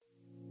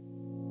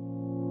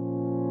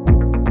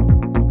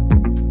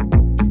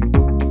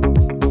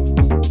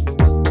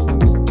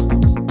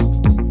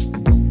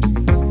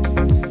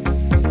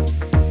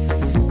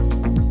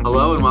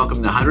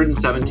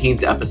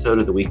117th episode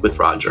of The Week with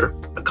Roger,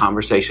 a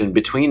conversation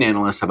between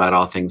analysts about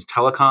all things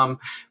telecom,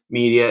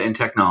 media, and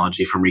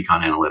technology from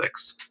Recon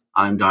Analytics.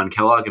 I'm Don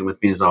Kellogg, and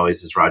with me, as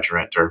always, is Roger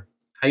Entner.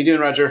 How you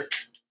doing, Roger?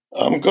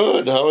 I'm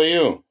good. How are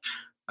you?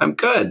 I'm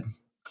good.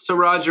 So,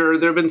 Roger,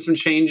 there have been some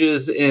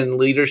changes in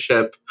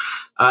leadership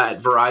at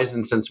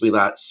Verizon since we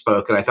last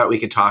spoke, and I thought we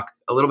could talk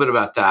a little bit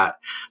about that.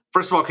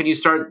 First of all, can you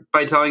start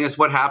by telling us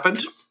what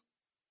happened?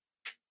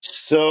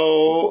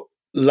 So,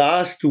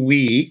 last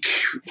week,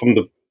 from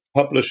the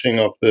publishing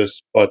of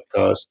this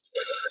podcast,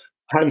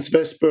 Hans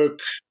Vestberg,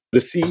 the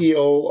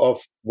CEO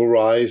of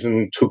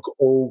Verizon, took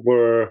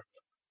over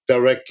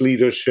direct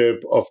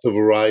leadership of the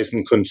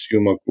Verizon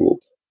Consumer Group.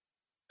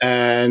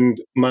 And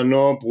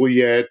Manon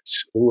Brouillette,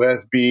 who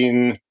has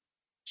been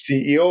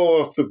CEO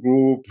of the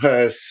group,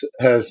 has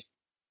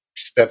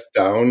stepped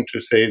down, to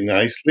say it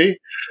nicely,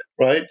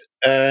 right?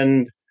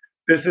 And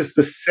this is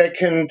the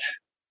second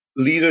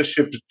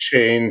leadership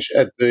change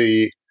at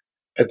the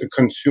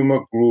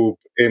consumer group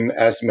in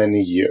as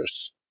many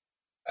years,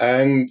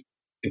 and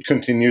it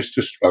continues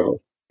to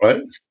struggle,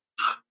 right?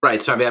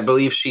 Right. So I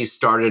believe she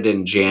started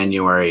in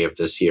January of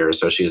this year,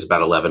 so she's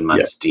about 11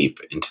 months deep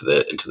into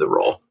the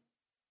role.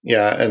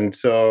 Yeah, and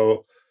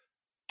so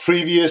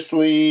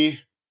previously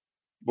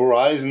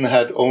Verizon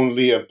had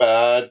only a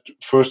bad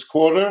first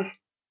quarter.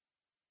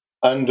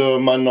 Under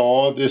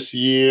Manon this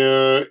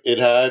year,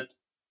 the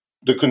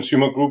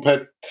consumer group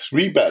had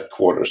 3 bad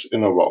quarters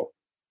in a row.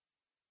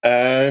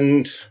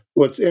 And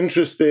what's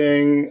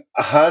interesting,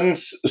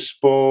 Hans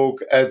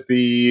spoke at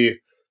the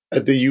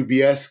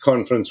UBS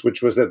conference,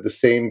 which was at the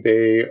same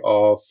day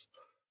of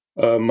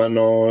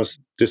Manon's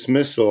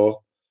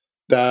dismissal,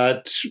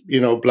 that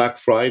Black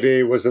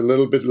Friday was a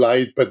little bit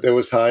light, but there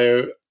was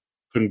higher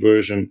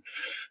conversion.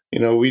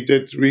 We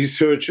did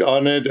research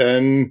on it,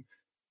 and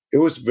it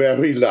was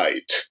very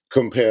light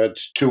compared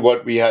to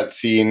what we had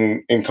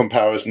seen in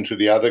comparison to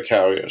the other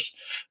carriers.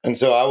 And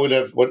so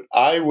what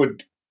I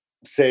would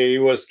say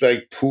was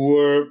like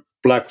poor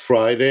Black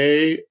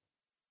Friday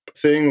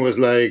thing was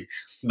like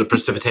the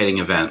precipitating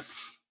event.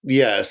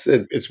 Yes,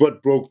 it's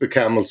what broke the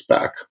camel's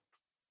back.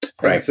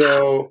 Right. And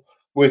so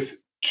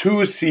with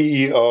 2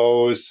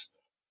 CEOs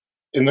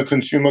in the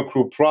consumer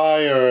group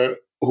prior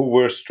who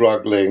were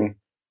struggling,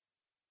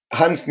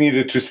 Hans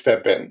needed to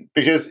step in,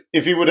 because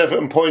if he would have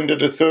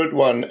appointed a third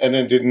one and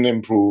it didn't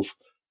improve,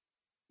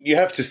 you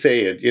have to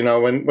say it,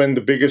 when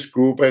the biggest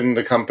group in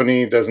the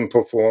company doesn't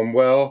perform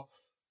well,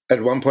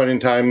 at one point in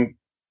time,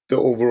 the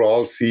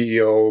overall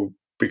CEO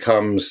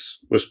becomes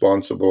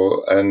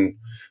responsible and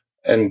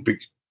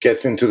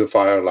gets into the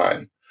fire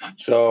line.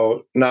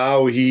 So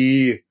now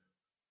he's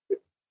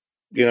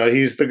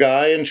the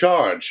guy in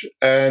charge,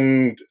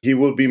 and he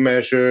will be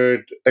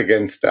measured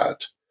against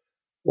that.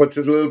 What's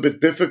a little bit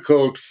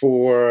difficult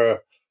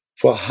for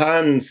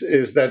Hans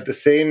is that the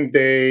same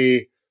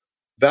day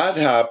that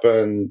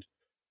happened,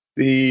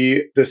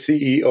 the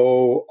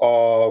CEO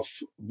of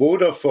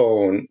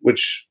VodaFone,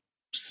 which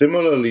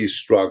similarly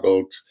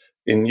struggled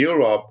in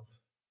Europe,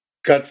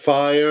 got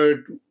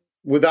fired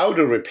without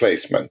a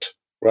replacement,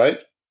 right?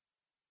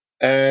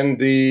 And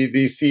the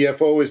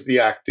CFO is the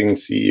acting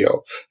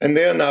CEO, and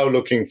they're now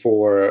looking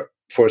for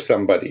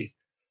somebody,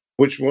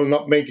 which will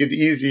not make it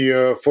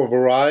easier for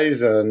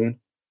Verizon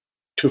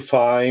to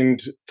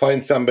find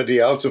somebody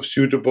else of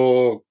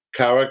suitable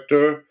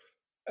character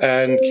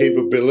and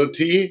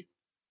capability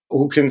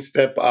who can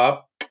step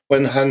up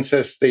when Hans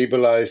has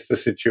stabilized the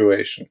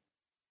situation.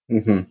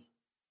 Mm-hmm.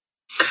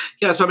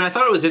 Yeah, so I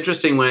thought it was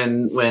interesting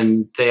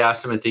when they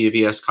asked him at the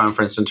UBS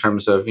conference in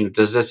terms of,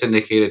 does this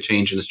indicate a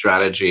change in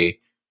strategy?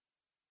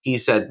 He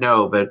said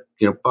no, but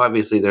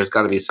obviously there's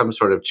got to be some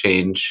sort of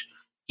change.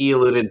 He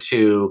alluded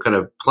to kind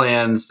of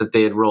plans that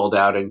they had rolled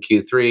out in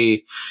Q3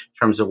 in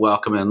terms of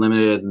Welcome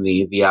Unlimited and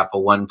the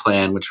Apple One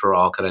plan, which were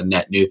all kind of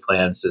net new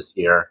plans this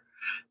year.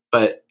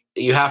 But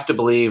you have to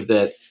believe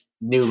that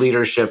new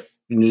leadership,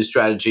 new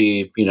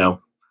strategy,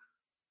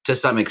 to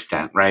some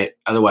extent, right?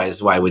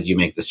 Otherwise, why would you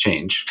make this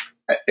change?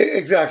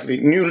 Exactly.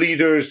 New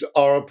leaders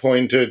are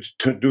appointed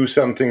to do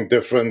something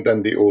different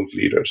than the old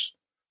leaders.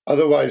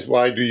 Otherwise,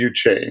 why do you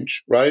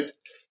change, right?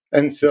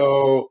 And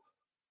so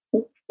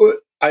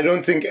I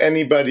don't think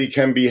anybody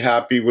can be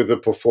happy with the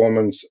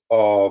performance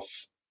of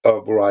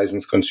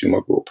Verizon's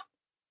consumer group.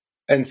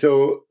 And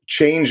so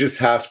changes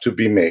have to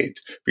be made,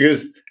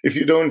 because if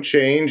you don't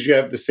change, you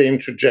have the same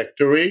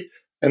trajectory,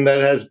 and that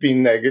has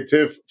been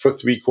negative for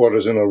 3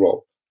 quarters in a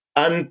row.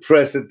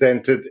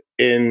 Unprecedented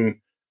in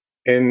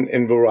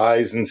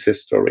Verizon's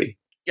history.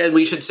 And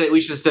we should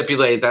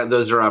stipulate that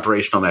those are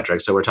operational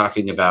metrics. So we're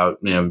talking about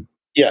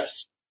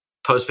yes,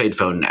 postpaid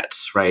phone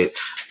nets, right?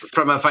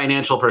 From a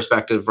financial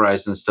perspective,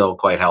 Verizon's still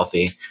quite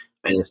healthy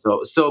and it's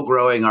still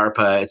growing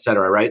ARPA, et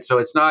cetera, right? So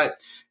it's not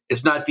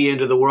the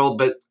end of the world,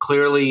 but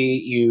clearly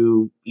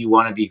you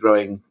want to be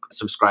growing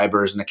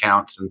subscribers and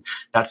accounts, and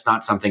that's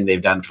not something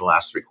they've done for the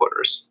last 3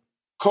 quarters.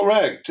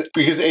 Correct,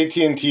 because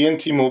AT&T and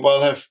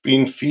T-Mobile have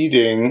been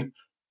feeding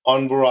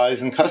on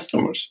Verizon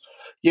customers.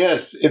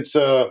 Yes, it's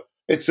a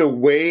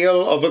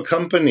whale of a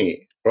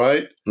company,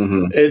 right?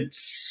 Mm-hmm.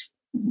 It's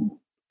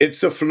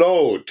it's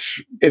afloat.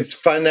 It's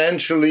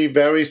financially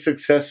very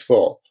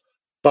successful.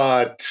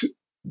 But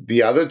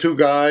the other two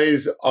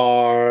guys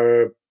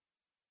are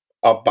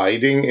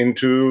biting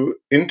into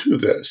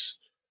this.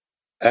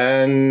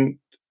 And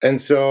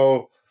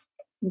so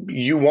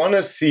you want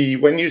to see,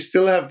 when you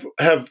still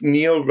have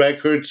near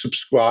record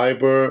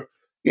subscriber,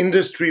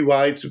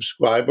 industry-wide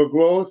subscriber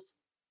growth,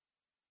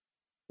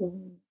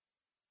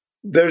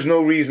 there's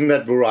no reason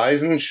that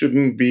Verizon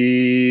shouldn't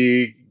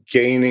be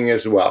gaining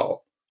as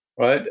well,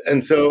 right?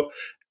 And so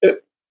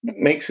it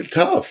makes it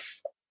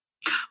tough.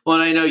 Well,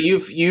 and I know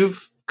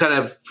you've kind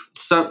of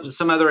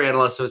some other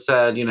analysts have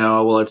said,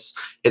 well,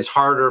 it's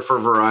harder for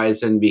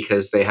Verizon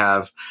because they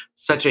have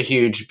such a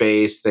huge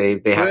base. They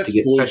have That's to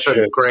get such a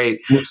bullshit.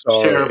 great I'm share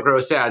sorry. of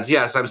gross ads.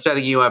 Yes, I'm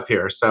setting you up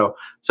here. So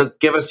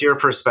give us your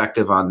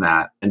perspective on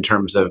that in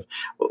terms of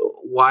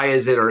why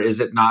is it or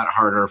is it not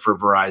harder for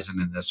Verizon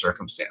in this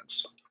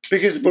circumstance?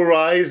 Because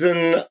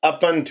Verizon,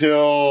 up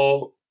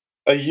until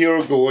a year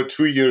ago or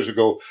 2 years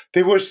ago,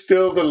 they were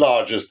still the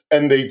largest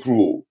and they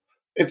grew.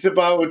 It's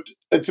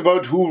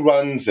about who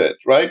runs it,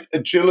 right?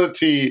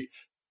 Agility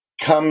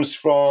comes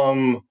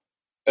from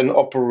an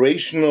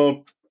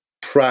operational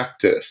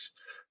practice.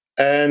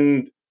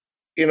 And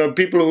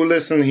people who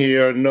listen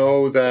here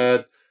know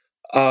that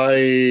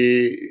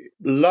I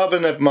love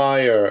and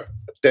admire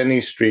Denny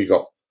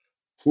Striegel,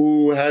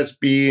 who has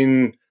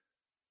been,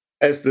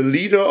 as the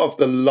leader of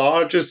the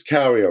largest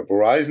carrier,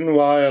 Verizon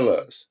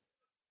Wireless,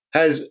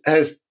 has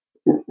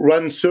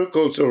run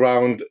circles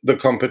around the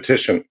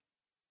competition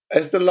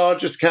as the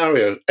largest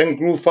carrier and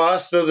grew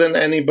faster than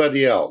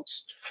anybody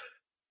else.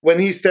 When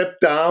he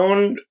stepped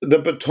down, the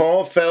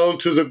baton fell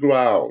to the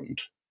ground,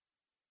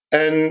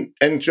 and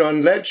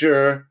John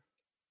Ledger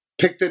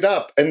picked it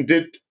up and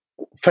did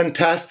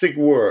fantastic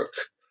work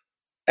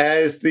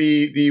as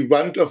the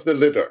runt of the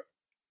litter.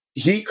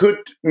 He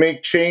could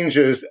make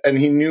changes, and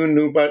he knew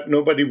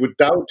nobody would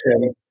doubt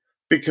him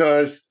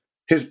because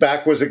his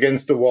back was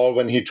against the wall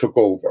when he took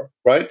over,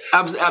 right?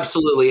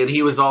 Absolutely, and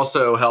he was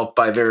also helped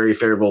by very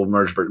favorable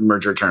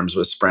merger terms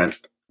with Sprint.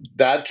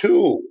 That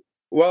too.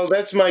 Well,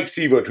 that's Mike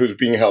Sievert who's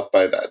being helped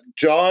by that.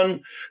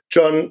 John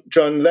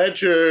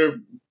Ledger,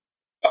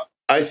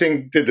 I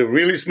think, did a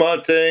really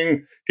smart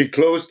thing. He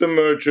closed the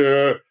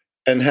merger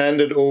and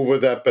handed over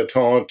that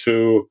baton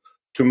to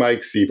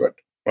Mike Sievert,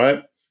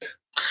 right?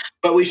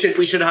 But we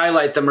should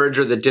highlight the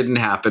merger that didn't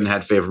happen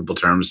had favorable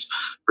terms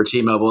for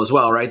T-Mobile as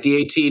well, right?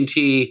 The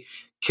AT&T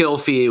kill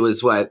fee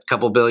was what, a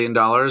couple $1 billion,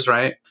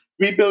 right?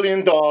 $3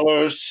 billion,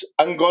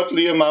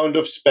 ungodly amount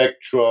of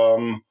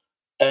spectrum,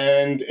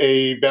 and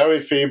a very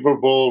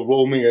favorable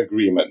roaming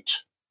agreement.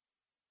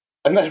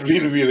 And that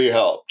really, really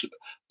helped.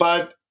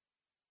 But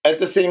at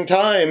the same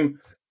time,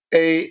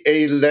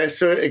 a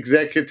lesser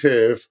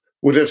executive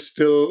would have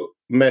still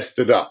messed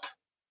it up,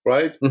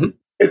 right? Mm-hmm.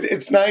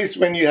 It's nice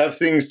when you have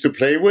things to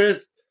play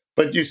with,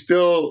 but you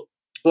still.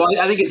 Well,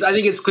 I think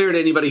it's clear to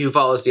anybody who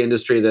follows the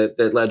industry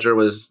that Ledger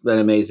was an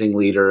amazing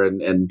leader,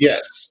 and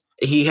yes,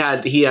 he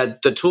had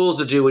the tools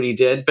to do what he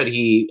did, but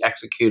he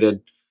executed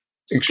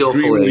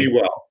extremely skillfully.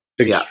 well.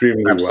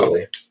 Extremely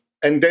well.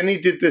 And then he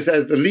did this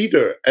as the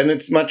leader, and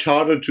it's much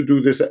harder to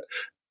do this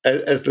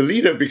as the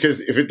leader, because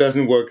if it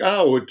doesn't work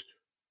out,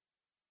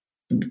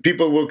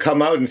 people will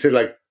come out and say,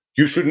 like,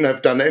 you shouldn't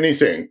have done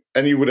anything,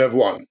 and you would have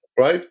won,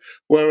 right?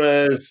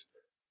 Whereas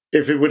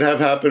if it would have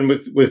happened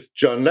with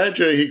John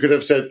Ledger, he could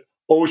have said,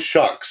 oh,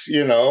 shucks,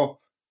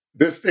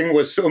 this thing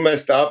was so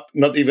messed up,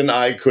 not even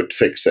I could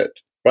fix it,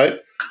 right?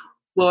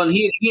 Well, and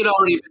he had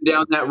already been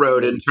down that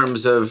road in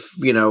terms of,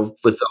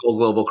 with the whole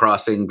Global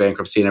Crossing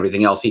bankruptcy and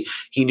everything else.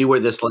 He knew where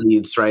this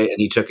leads, right? And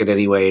he took it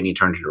anyway, and he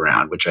turned it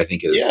around, which I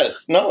think is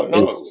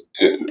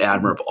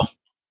admirable.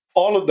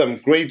 All of them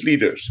great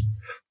leaders.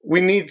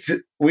 We need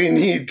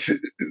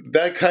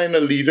that kind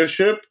of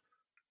leadership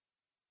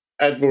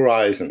at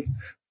Verizon,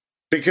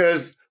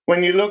 because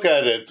when you look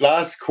at it,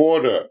 last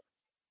quarter,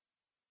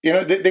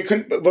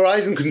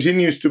 Verizon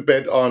continues to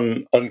bet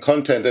on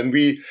content, and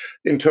we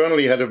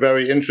internally had a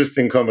very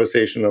interesting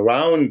conversation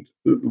around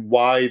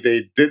why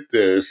they did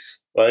this,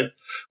 right?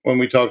 When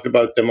we talked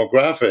about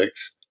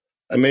demographics,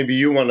 and maybe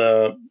you want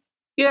to.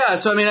 Yeah,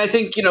 so I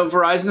think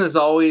Verizon has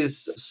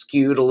always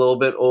skewed a little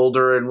bit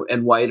older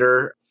and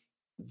whiter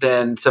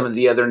than some of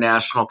the other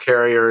national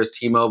carriers.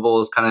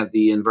 T-Mobile is kind of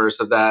the inverse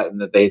of that, and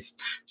that they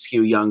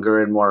skew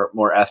younger and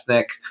more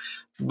ethnic.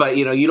 But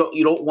you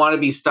don't want to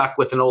be stuck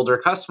with an older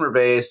customer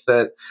base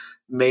that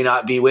may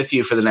not be with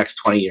you for the next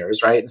 20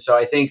 years, right? And so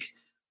I think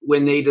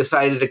when they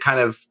decided to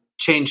kind of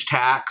change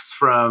tacks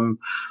from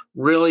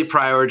really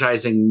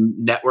prioritizing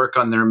network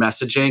on their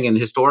messaging, and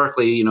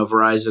historically,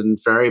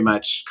 Verizon very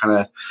much kind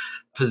of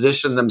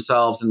positioned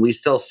themselves, and we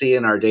still see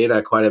in our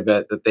data quite a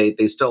bit that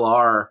they still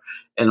are,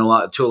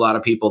 to a lot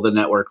of people, the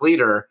network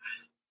leader.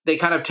 They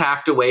kind of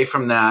tacked away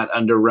from that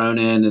under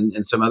Ronan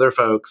and some other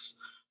folks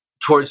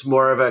towards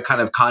more of a kind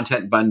of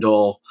content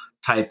bundle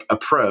type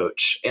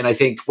approach. And I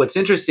think what's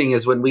interesting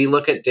is when we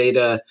look at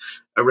data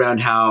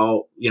around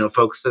how,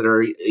 folks that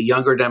are a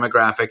younger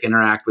demographic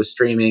interact with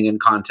streaming and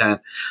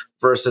content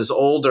versus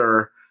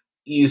older,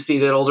 you see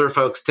that older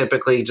folks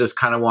typically just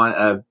kind of want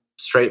a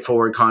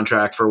straightforward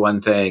contract for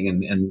one thing,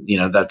 and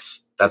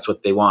that's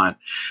what they want.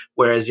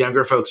 Whereas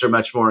younger folks are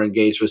much more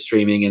engaged with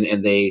streaming,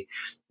 and they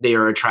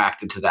are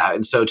attracted to that.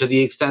 And so to the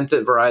extent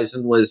that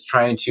Verizon was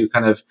trying to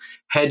kind of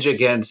hedge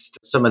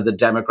against some of the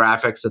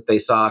demographics that they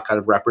saw kind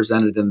of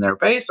represented in their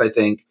base, I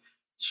think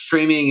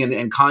streaming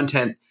and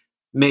content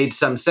made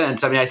some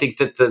sense. I mean, I think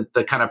that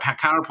the kind of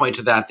counterpoint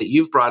to that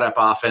you've brought up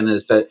often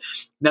is that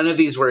none of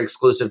these were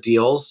exclusive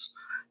deals.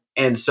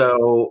 And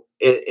so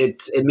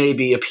it may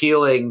be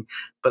appealing,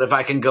 but if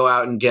I can go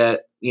out and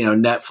get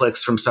Netflix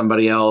from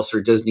somebody else,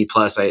 or Disney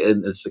Plus,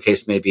 it's the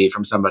case maybe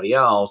from somebody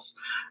else,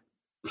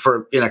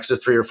 for an extra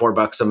 $3 or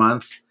 $4 a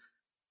month,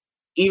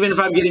 even if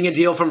I'm getting a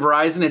deal from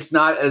Verizon, it's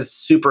not a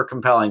super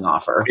compelling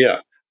offer. Yeah.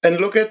 And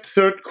look at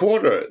third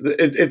quarter.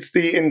 It's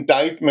the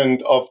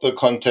indictment of the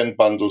content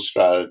bundle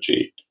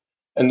strategy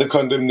and the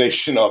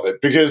condemnation of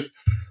it, because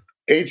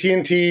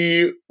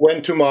AT&T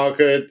went to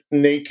market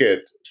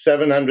naked,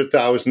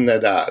 700,000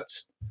 net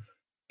adds.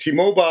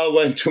 T-Mobile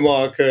went to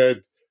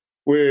market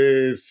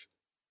with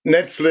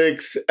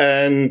Netflix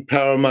and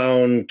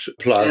Paramount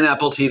Plus. And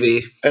Apple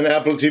TV.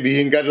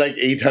 And got like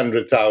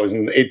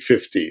 800,000,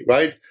 850,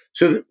 right?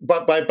 So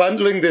but by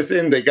bundling this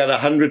in, they got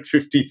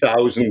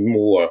 150,000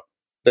 more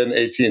than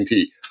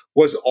AT&T.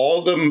 Was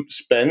all the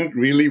spend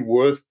really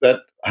worth that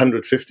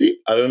 150?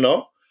 I don't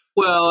know.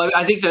 Well,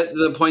 I think that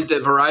the point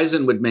that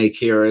Verizon would make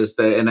here is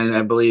that, and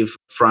I believe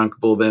Frank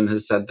Bulben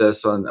has said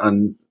this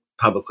on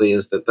publicly,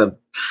 is that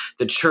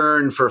the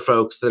churn for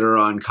folks that are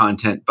on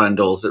content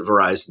bundles at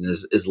Verizon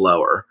is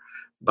lower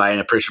by an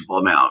appreciable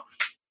amount.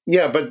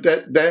 Yeah, but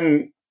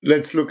then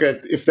let's look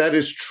at if that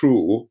is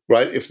true,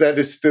 right? If that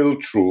is still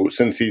true,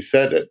 since he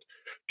said it,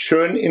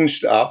 churn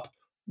inched up.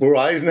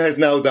 Verizon has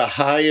now the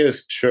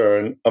highest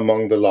churn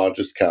among the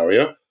largest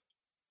carrier.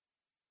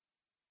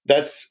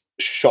 That's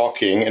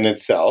shocking in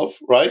itself,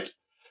 right?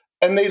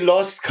 And they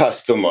lost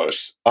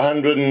customers,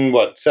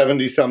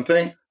 170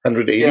 something,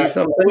 180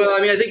 something. Well, I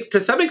mean, I think to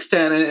some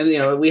extent,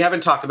 and we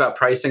haven't talked about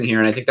pricing here,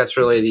 and I think that's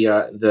really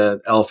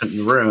the elephant in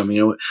the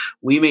room.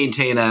 We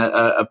maintain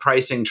a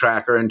pricing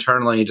tracker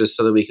internally just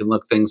so that we can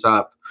look things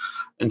up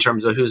in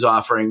terms of who's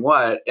offering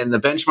what, and the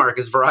benchmark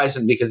is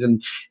Verizon, because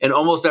in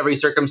almost every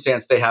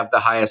circumstance they have the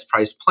highest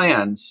price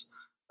plans.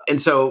 And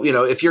so,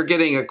 if you're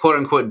getting a quote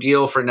unquote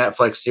deal for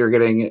Netflix, you're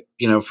getting,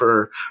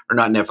 or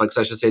not Netflix,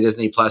 I should say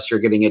Disney Plus, you're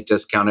getting it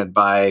discounted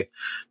by,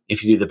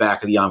 if you do the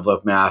back of the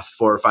envelope math,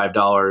 $4 or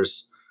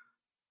 $5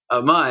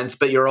 a month,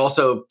 but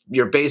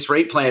your base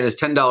rate plan is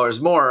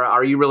 $10 more.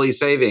 Are you really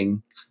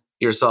saving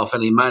yourself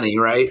any money,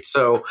 right?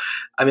 So,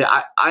 I mean,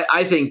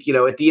 I think,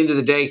 at the end of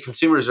the day,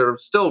 consumers are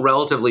still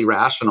relatively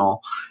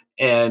rational.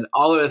 And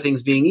all other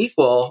things being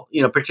equal,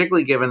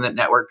 particularly given that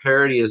network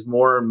parity is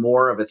more and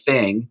more of a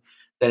thing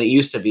than it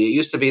used to be. It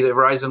used to be that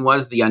Verizon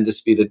was the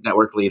undisputed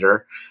network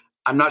leader.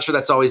 I'm not sure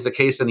that's always the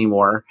case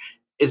anymore.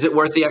 Is it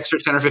worth the extra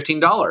 $10 or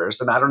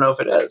 $15? And I don't know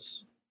if it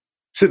is.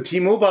 So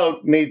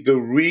T-Mobile made the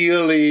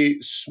really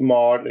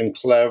smart and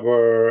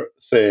clever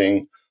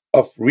thing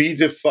of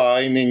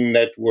redefining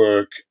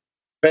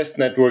best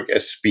network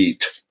as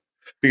speed,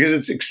 because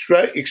it's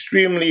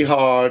extremely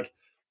hard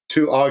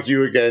to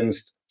argue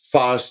against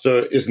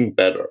faster isn't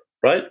better,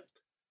 right?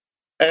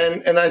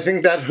 And I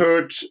think that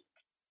hurt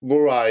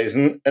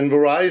Verizon, and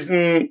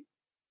Verizon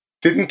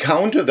didn't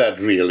counter that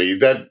really,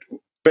 that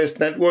best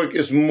network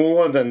is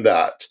more than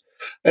that.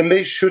 And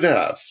they should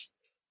have.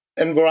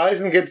 And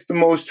Verizon gets the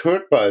most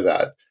hurt by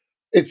that.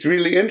 It's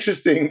really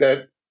interesting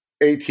that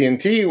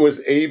AT&T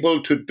was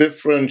able to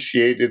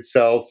differentiate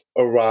itself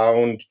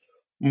around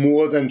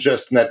more than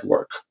just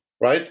network,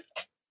 right?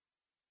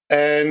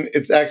 And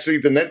it's actually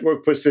the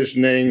network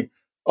positioning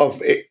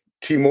of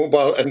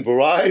T-Mobile and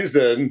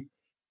Verizon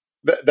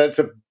that's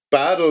a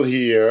battle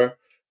here.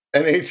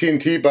 And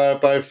AT&T,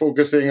 by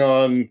focusing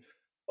on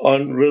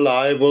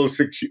reliable,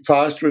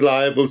 fast,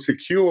 reliable,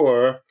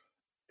 secure,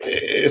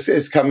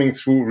 is coming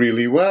through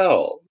really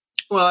well.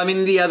 Well, I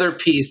mean, the other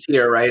piece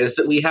here, right, is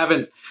that we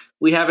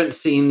haven't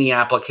seen the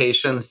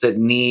applications that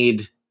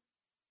need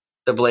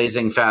the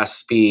blazing fast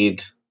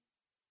speed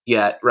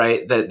yet,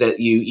 right? That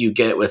you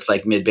get with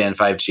like mid-band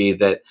 5G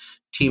that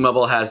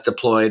T-Mobile has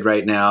deployed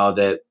right now,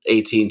 that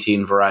AT&T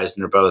and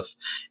Verizon are both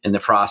in the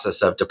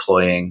process of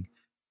deploying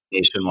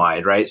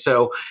nationwide, right?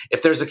 So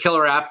if there's a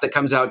killer app that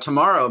comes out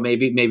tomorrow,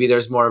 maybe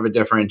there's more of a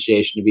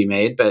differentiation to be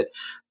made. But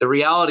the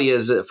reality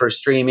is that for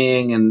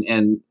streaming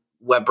and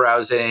web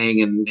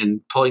browsing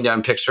and pulling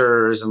down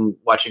pictures and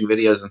watching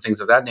videos and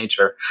things of that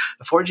nature,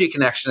 a 4G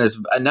connection is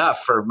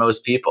enough for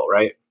most people,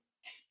 right?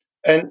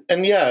 And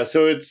yeah,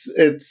 so it's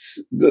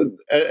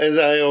as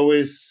I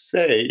always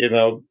say,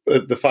 the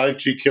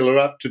 5G killer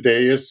app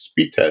today is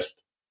speed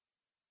test,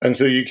 and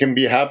so you can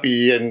be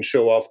happy and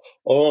show off.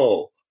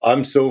 Oh,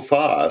 I'm so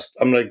fast.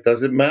 I'm like,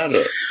 does it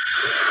matter?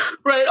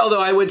 Right. Although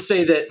I would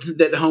say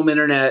that home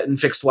internet and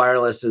fixed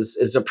wireless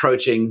is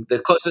approaching the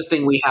closest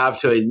thing we have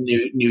to a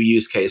new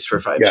use case for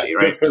 5G,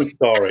 right? Different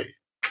story,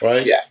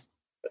 right? Yeah.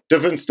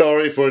 Different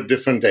story for a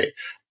different day.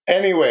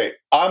 Anyway,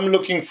 I'm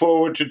looking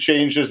forward to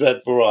changes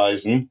at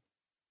Verizon.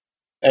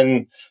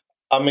 And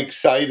I'm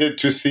excited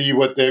to see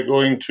what they're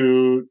going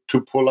to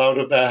pull out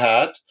of their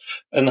hat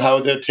and how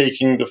they're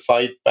taking the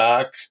fight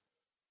back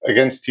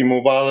against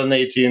T-Mobile and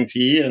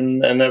AT&T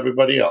and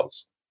everybody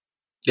else.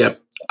 Yeah.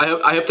 I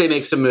hope they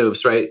make some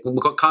moves, right?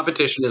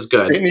 Competition is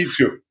good. They need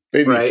to.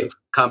 They need to.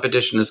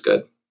 Competition is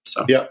good.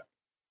 So yeah.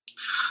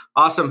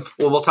 Awesome.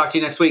 Well, we'll talk to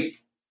you next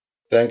week.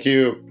 Thank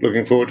you.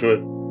 Looking forward to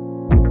it.